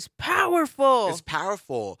 That is powerful. It's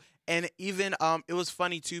powerful. And even it was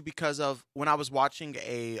funny too, because of when I was watching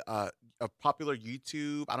a popular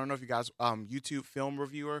YouTube, I don't know if you guys YouTube film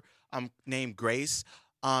reviewer named Grace.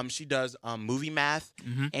 She does movie math,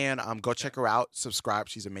 and go check her out. Subscribe,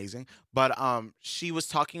 she's amazing. But she was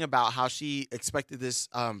talking about how she expected this.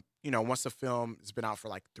 Once the film has been out for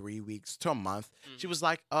like 3 weeks to a month, she was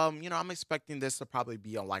like, I'm expecting this to probably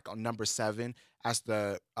be on number 7 as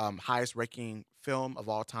the highest ranking film of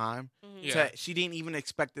all time. Yeah. She didn't even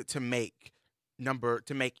expect it to make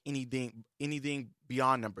anything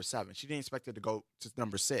beyond number 7. She didn't expect it to go to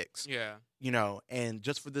number 6. yeah, And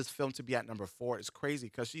just for this film to be at number 4 is crazy,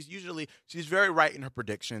 because she's very right in her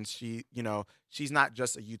predictions. She's not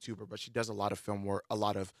just a YouTuber, but she does a lot of film work, a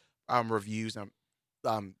lot of reviews, and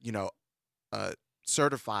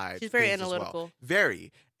certified. She's very things as well. analytical.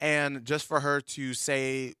 Very. And just for her to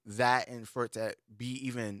say that and for it to be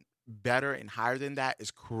even better and higher than that is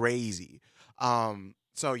crazy.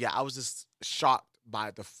 So yeah, I was just shocked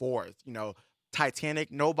by the 4th.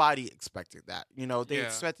 Titanic, nobody expected that. They Yeah.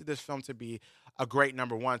 expected this film to be a great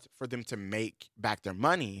number 1 for them to make back their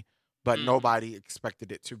money, but nobody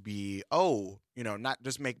expected it to be, not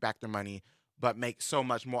just make back their money, but make so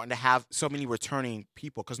much more and to have so many returning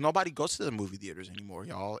people, because nobody goes to the movie theaters anymore,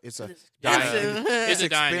 y'all. It's a expensive. It's a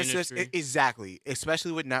dying expensive. industry. Exactly,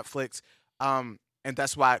 especially with Netflix. And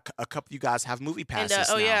that's why a couple of you guys have movie passes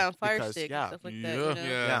And now. Fire because, Stick yeah, and stuff like Yeah. that. You know?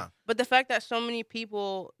 yeah. But the fact that so many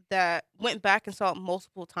people that went back and saw it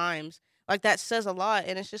multiple times, like that says a lot.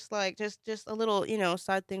 And it's just like just a little,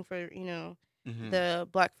 side thing for, Mhm. the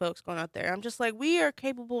Black folks going out there. I'm just like, we are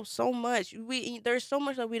capable of so much. There's so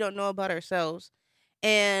much that we don't know about ourselves.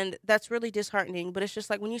 And that's really disheartening. But it's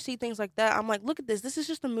just like when you see things like that, I'm like, look at this. This is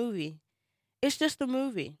just a movie. It's just a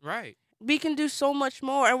movie. right. We can do so much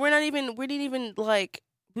more. And we weren't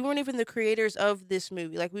even the creators of this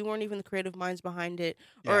movie. Like, we weren't even the creative minds behind it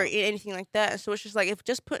or anything like that. And so it's just like, if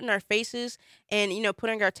just putting our faces and,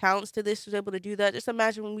 putting our talents to this was able to do that, just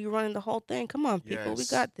imagine when we were running the whole thing. Come on, people. We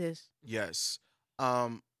Yes. got this. Yes.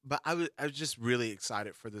 But I was just really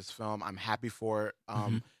excited for this film. I'm happy for it.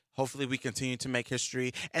 Hopefully we continue to make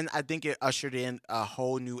history. And I think it ushered in a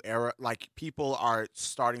whole new era. Like, people are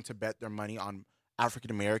starting to bet their money on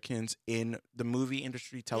African Americans in the movie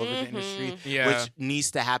industry, television industry, Yeah. which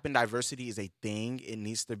needs to happen. Diversity is a thing. It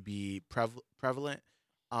needs to be prevalent.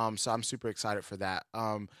 So I'm super excited for that.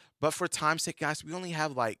 But for time's sake, guys, we only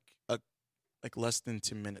have like less than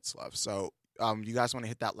 10 minutes left. So you guys want to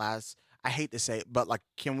hit that last? I hate to say it, but like,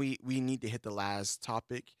 can we need to hit the last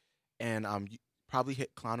topic and probably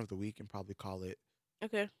hit Clown of the Week and probably call it.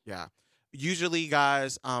 Okay. Yeah. Usually,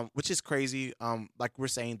 guys, which is crazy. Like we're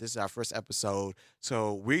saying, this is our first episode,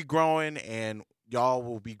 so we're growing, and y'all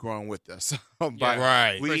will be growing with us. But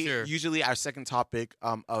Right. For we sure. usually our second topic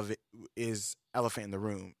of it is Elephant in the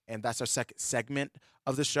Room, and that's our second segment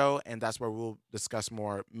of the show, and that's where we'll discuss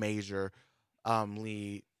more major,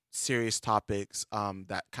 serious topics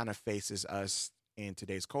that kind of faces us in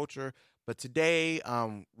today's culture. But today,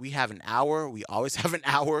 we have an hour. We always have an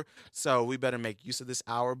hour, so we better make use of this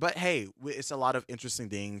hour. But hey, it's a lot of interesting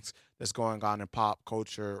things that's going on in pop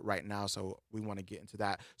culture right now, so we want to get into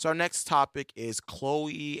that. So our next topic is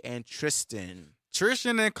Chloe and Tristan.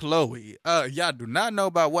 Tristan and Chloe. Y'all do not know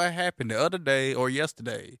about what happened the other day or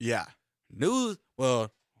yesterday. Yeah.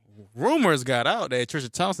 Rumors got out that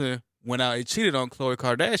Tristan Thompson went out and cheated on Khloe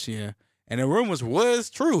Kardashian. And the rumors was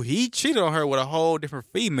true. He cheated on her with a whole different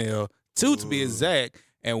female, two to be Ooh. exact.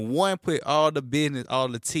 and one put all the business, all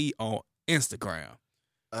the tea on Instagram.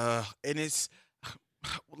 And it's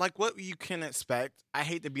like what you can expect. I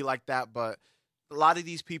hate to be like that, but a lot of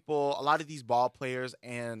these people, a lot of these ball players,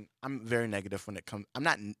 and I'm very negative when it comes. I'm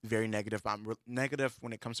not very negative. But I'm negative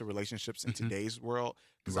when it comes to relationships in today's world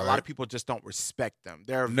because a lot of people just don't respect them.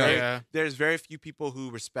 There's very few people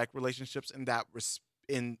who respect relationships in that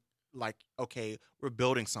like, okay, we're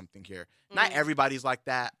building something here. Not everybody's like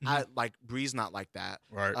that. I like Bree's not like that.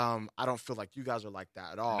 Right. I don't feel like you guys are like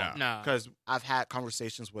that at all. No. Because I've had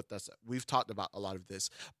conversations with us. We've talked about a lot of this,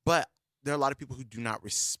 but there are a lot of people who do not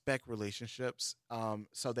respect relationships.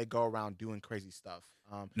 So they go around doing crazy stuff.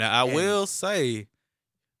 Now I will say,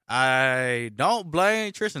 I don't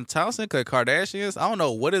blame Tristan Thompson because Kardashians. I don't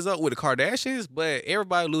know what is up with the Kardashians, but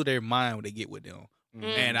everybody lose their mind when they get with them.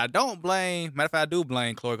 And I don't blame, matter of fact, I do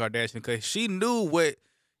blame Khloe Kardashian because she knew what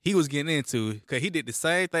he was getting into because he did the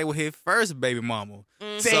same thing with his first baby mama.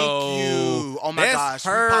 Thank you. Oh my gosh.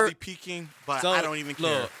 We're probably peaking, but I don't even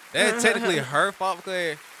care. Look, that's technically her fault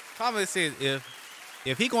because Thomas says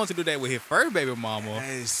if he going to do that with his first baby mama,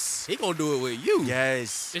 he going to do it with you.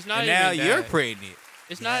 Yes. It's not and even now that. you're pregnant.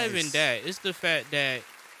 It's not even that. It's the fact that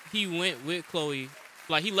he went with Khloe.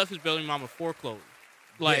 Like, he left his baby mama for Khloe.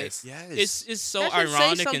 Like, yes. It's so That should say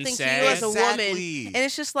ironic something and to you sad. as a woman, Exactly. and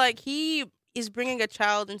it's just like he is bringing a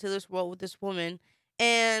child into this world with this woman,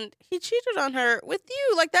 and he cheated on her with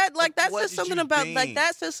you. Like that what says did something you about think?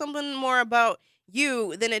 that says something more about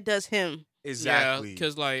you than it does him. Exactly. Yeah,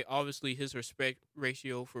 because, like, obviously his respect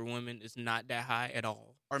ratio for women is not that high at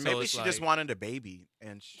all. Or So maybe it's she just wanted a baby,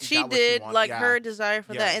 and she got what did, wanted. like Yeah. her desire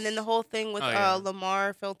for that, and then Yes. the whole thing with Oh, yeah.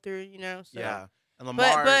 Lamar fell through. So. Yeah. And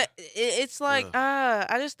Lamar. But it's like Ugh.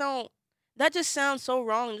 I just don't. That just sounds so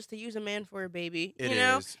wrong, just to use a man for a baby. It you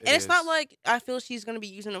know, is, it and it's not is. like I feel she's gonna be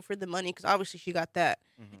using it for the money because obviously she got that.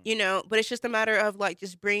 Mhm. But it's just a matter of like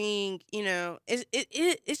just bringing.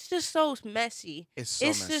 It's just so messy. It's so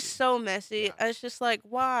It's messy. just so messy. Yeah. It's just like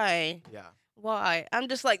why. Yeah. Why? I'm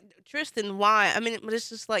just like Tristan. Why? I mean, but it's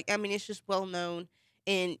just like it's just well known,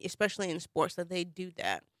 especially in sports that they do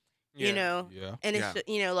that. Yeah. Yeah. And it's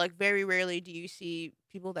Yeah. just, like very rarely do you see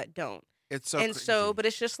people that don't. It's so And so, crazy. but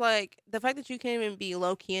it's just like the fact that you can't even be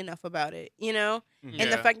low key enough about it, Mhm. and the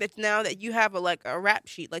Yeah. fact that now that you have a rap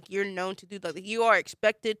sheet, like you're known to do that, like you are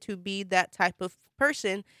expected to be that type of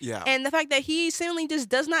person, Yeah. and the fact that he seemingly just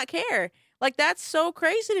does not care. Like that's so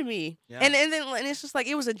crazy to me. Yeah. And it's just like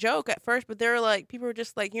it was a joke at first, but they're like people were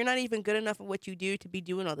just like you're not even good enough at what you do to be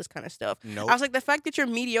doing all this kind of stuff. Nope. I was like the fact that you're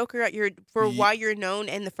mediocre at why you're known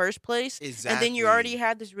in the first place, and then you already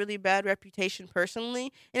had this really bad reputation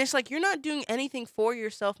personally, and it's like you're not doing anything for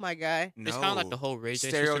yourself, my guy. It's kind of like the whole Ray J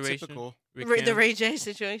situation. stereotypical. with The Kim. Ray J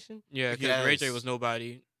situation. Yeah, because Ray J Yes. was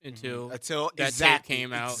nobody until Until that exactly, tape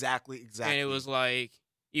came out. Exactly. And it was like,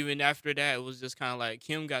 even after that, it was just kind of like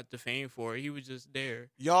Kim got the fame for it. He was just there.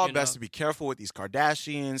 Y'all you best know? to be careful with these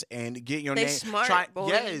Kardashians and get your They name. smart, boy.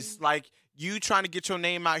 Yes, like you trying to get your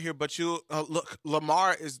name out here, but you look.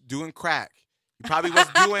 Lamar is doing crack. He probably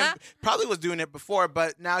was doing it before,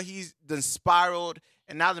 but now he's done spiraled,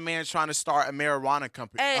 and now the man's trying to start a marijuana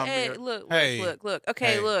company. Hey, look. Okay,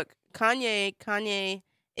 Hey. look. Kanye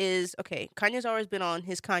is okay. Kanye's always been on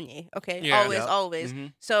his Kanye. Okay, Yeah. always.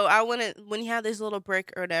 Mhm. So I wouldn't when he had this little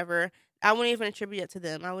break or whatever. I wouldn't even attribute it to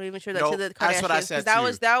them. I wouldn't even attribute that to the Nope, Kardashians. that's what I said, that too.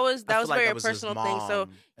 was I feel like very that was his personal thing. So mom,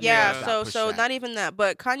 and yeah, then so got so pushed not back. even that.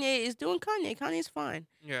 But Kanye is doing Kanye. Kanye's fine.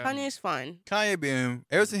 Yeah. Kanye's fine. Kanye been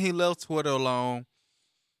ever since he left Twitter alone,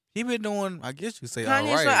 he been doing. I guess you could say all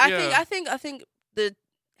Kanye's right. fine. Yeah. I think the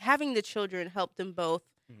having the children helped them both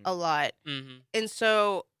a lot. Mm-hmm. And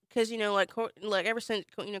so, because like ever since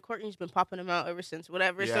Courtney's been popping them out ever since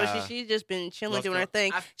whatever. Yeah. So she's just been chilling, Let's doing go. her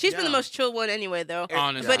thing. I- She's been the yeah. most chill one anyway, though.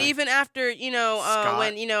 Honestly. But even after Scott.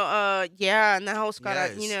 when and the whole Scott,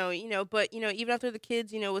 Yes. but even after the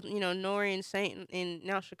kids, with Nori and Saint and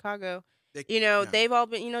now Chicago, They- they've all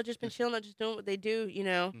been just been chilling, just doing what they do,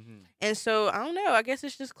 Mhm. And so I don't know. I guess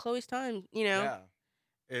it's just Chloe's time, Yeah,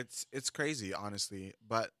 it's crazy, honestly.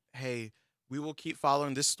 But hey, we will keep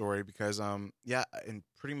following this story because and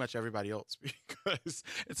pretty much everybody else because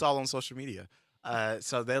it's all on social media.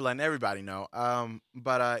 So they're letting everybody know.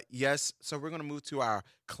 But yes, so we're gonna move to our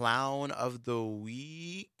clown of the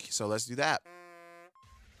week. So let's do that.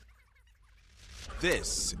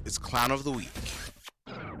 This is clown of the week.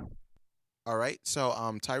 All right. So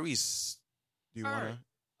Tyrese, do you All want to right.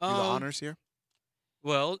 do the honors here?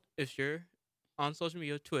 Well, if you're on social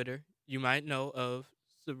media, Twitter, you might know of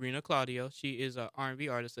Sabrina Claudio. She is an R&B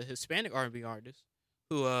artist, a Hispanic R&B artist,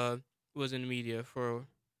 who was in the media for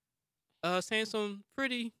saying some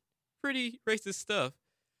pretty racist stuff.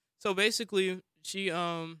 So basically, she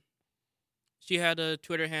had a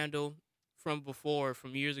Twitter handle from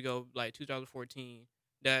years ago, like 2014,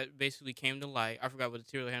 that basically came to light. I forgot what the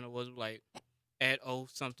Twitter handle was, like at O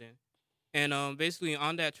something. And basically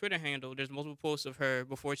on that Twitter handle, there's multiple posts of her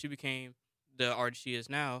before she became the artist she is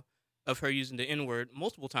now, of her using the N word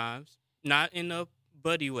multiple times, not in a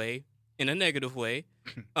buddy way, in a negative way.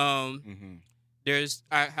 Mm-hmm.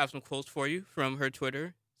 I have some quotes for you from her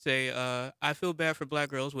Twitter. Say, I feel bad for black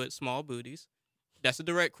girls with small booties. That's a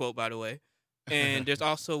direct quote, by the way. And there's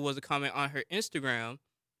also was a comment on her Instagram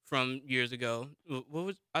from years ago.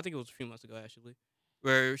 I think it was a few months ago, actually,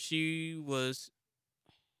 where she was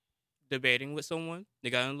debating with someone. They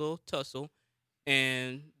got in a little tussle,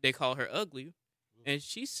 and they called her ugly. And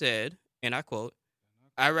she said, and I quote,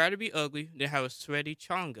 "I'd rather be ugly than have a sweaty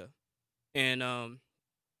chonga." And a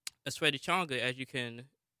sweaty chonga, as you can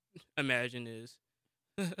imagine, is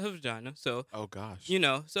a vagina. So, Oh gosh.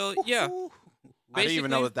 so yeah. I didn't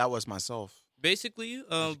even know Basically- that was myself. Basically,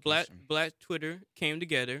 Education. Black Twitter came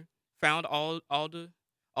together, found all the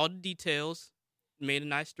details, made a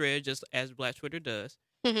nice thread just as Black Twitter does,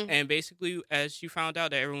 and basically, as she found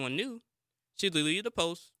out that everyone knew, she deleted the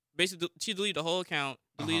post. Basically, she deleted the whole account,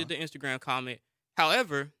 deleted the Instagram comment.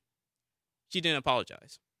 However, she didn't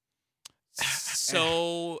apologize.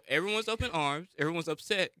 So everyone's up in arms. Everyone's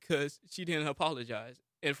upset because she didn't apologize,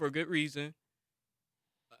 and for good reason.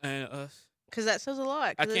 And Because that says a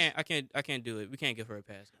lot. 'Cause I can't do it. We can't give her a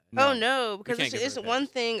pass. Oh no, because can't give her it's a one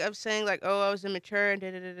pass. thing of saying like, oh, I was immature and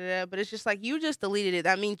da da da da, but it's just like you just deleted it.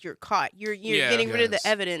 That means you're caught. You're Yeah. getting rid of the Yes.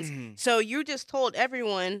 evidence. Mhm. So you just told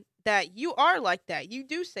everyone that you are like that. You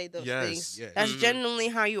do say those Yes, things. yes. That's Mhm. genuinely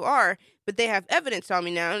how you are. But they have evidence on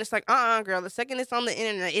me now, and it's like, girl. The second it's on the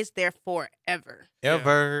internet, it's there forever.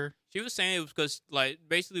 Ever. She was saying it was because, like,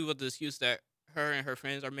 basically what the excuse that her and her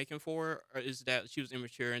friends are making for her is that she was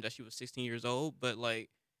immature and that she was 16 years old. But,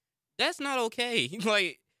 like, that's not okay.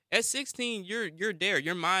 Like, at 16, you're there.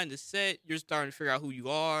 Your mind is set. You're starting to figure out who you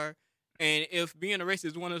are. And if being a racist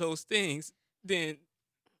is one of those things, then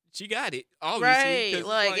she got it, obviously. 'cause,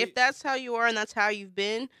 Right. Like, if that's how you are and that's how you've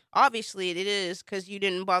been, obviously it is because you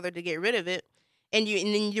didn't bother to get rid of it. And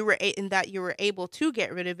then you were able to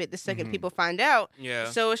get rid of it the 2nd Mhm. people find out.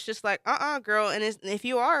 Yeah. So it's just like, girl. And if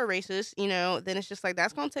you are a racist, then it's just like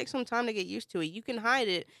that's gonna take some time to get used to it. You can hide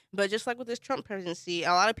it, but just like with this Trump presidency, a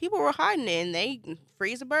lot of people were hiding it, and they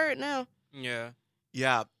freeze a bird now. Yeah.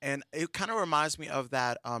 Yeah, and it kind of reminds me of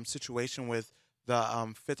that situation with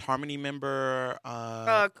the Fifth Harmony member.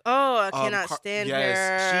 I cannot stand her.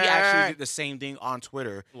 Yes, she actually did the same thing on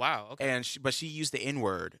Twitter, Wow. Okay. and but she used the N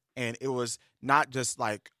word, and it was not just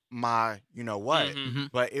like my, you know what,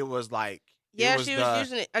 Mhm. but it was like Yeah, it she the was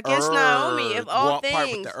using it against Naomi of all one part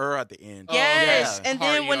with things. the at the end. Oh, Yes, yeah. and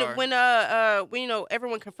then Hard when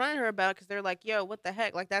everyone confronted her about it because they're like, "Yo, what the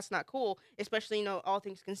heck? Like that's not cool." Especially all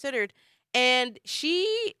things considered, and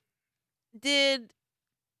she did.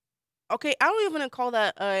 Okay, I don't even call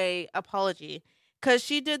that a apology because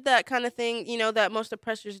she did that kind of thing, that most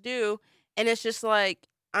oppressors do, and it's just like,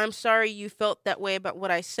 I'm sorry you felt that way about what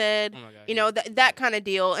I said. Oh my God. That kind of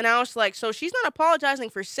deal. And I was like, so she's not apologizing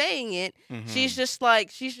for saying it. Mhm. She's just trying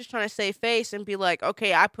to save face and be like,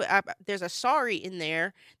 okay, there's a sorry in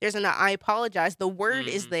there. There's an I apologize. The word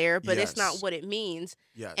is Mhm. there, but it's not Yes. what it means.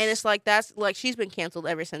 Yes. And it's like, that's like, she's been canceled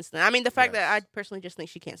ever since then. I mean, the fact that I Yes. personally just think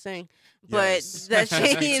she can't sing, but Yes. that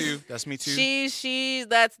That's me she's, too. That's me too.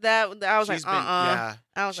 that's that. I was She's like, been, yeah.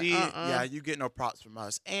 I was She, like, yeah, you get no props from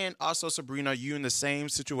us. And also, Sabrina, you in the same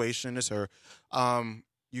situation as her.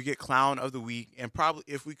 You get Clown of the Week, and probably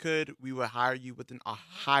if we could, we would hire you with a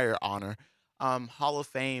higher honor. Hall of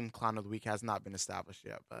Fame Clown of the Week has not been established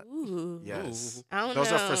yet, but Ooh. yes, I don't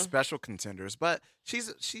those know. are for special contenders. But she's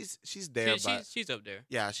there. but She's up there.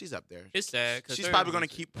 yeah, she's up there. It's sad. 'cause She's her- probably going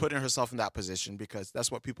to keep putting herself in that position because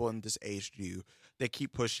that's what people in this age do. They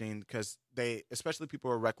keep pushing because especially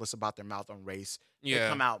people who are reckless about their mouth on race, they Yeah.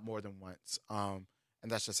 come out more than once. And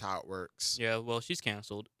that's just how it works. Yeah. Well, she's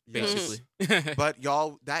canceled. Yes. Basically. But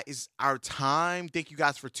y'all, that is our time. Thank you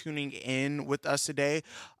guys for tuning in with us today.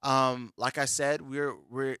 Like I said,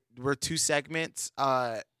 we're 2 segments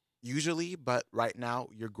usually, but right now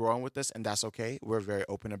you're growing with us, and that's okay. We're very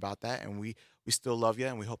open about that, and we still love you,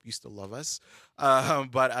 and we hope you still love us.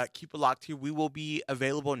 But keep it locked here. We will be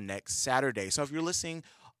available next Saturday. So if you're listening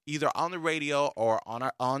either on the radio or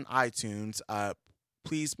on iTunes,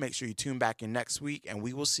 please make sure you tune back in next week, and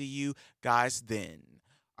we will see you guys then.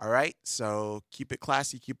 All right? So keep it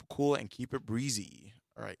classy, keep it cool, and keep it breezy.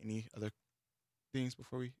 All right. Any other things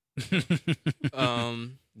before we?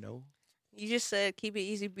 No? You just said keep it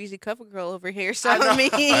easy breezy cover girl over here. So I know. I mean,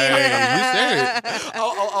 Hey, you said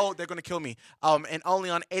Oh, they're gonna kill me. And only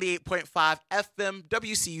on 88.5 FM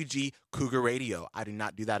WCUG Cougar Radio. I do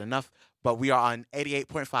not do that enough, but we are on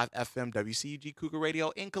 88.5 FM WCUG Cougar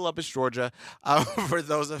Radio in Columbus, Georgia. For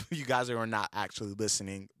those of you guys who are not actually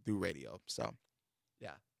listening through radio, so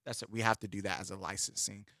yeah, that's it. We have to do that as a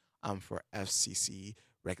licensing for FCC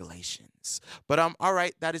regulations. But all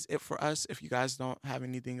right, that is it for us. If you guys don't have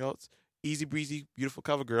anything else, easy breezy, beautiful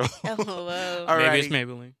cover girl. Hello. All Maybe right. it's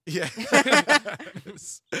Maybelline. Yeah.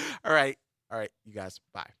 All right. You guys.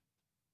 Bye.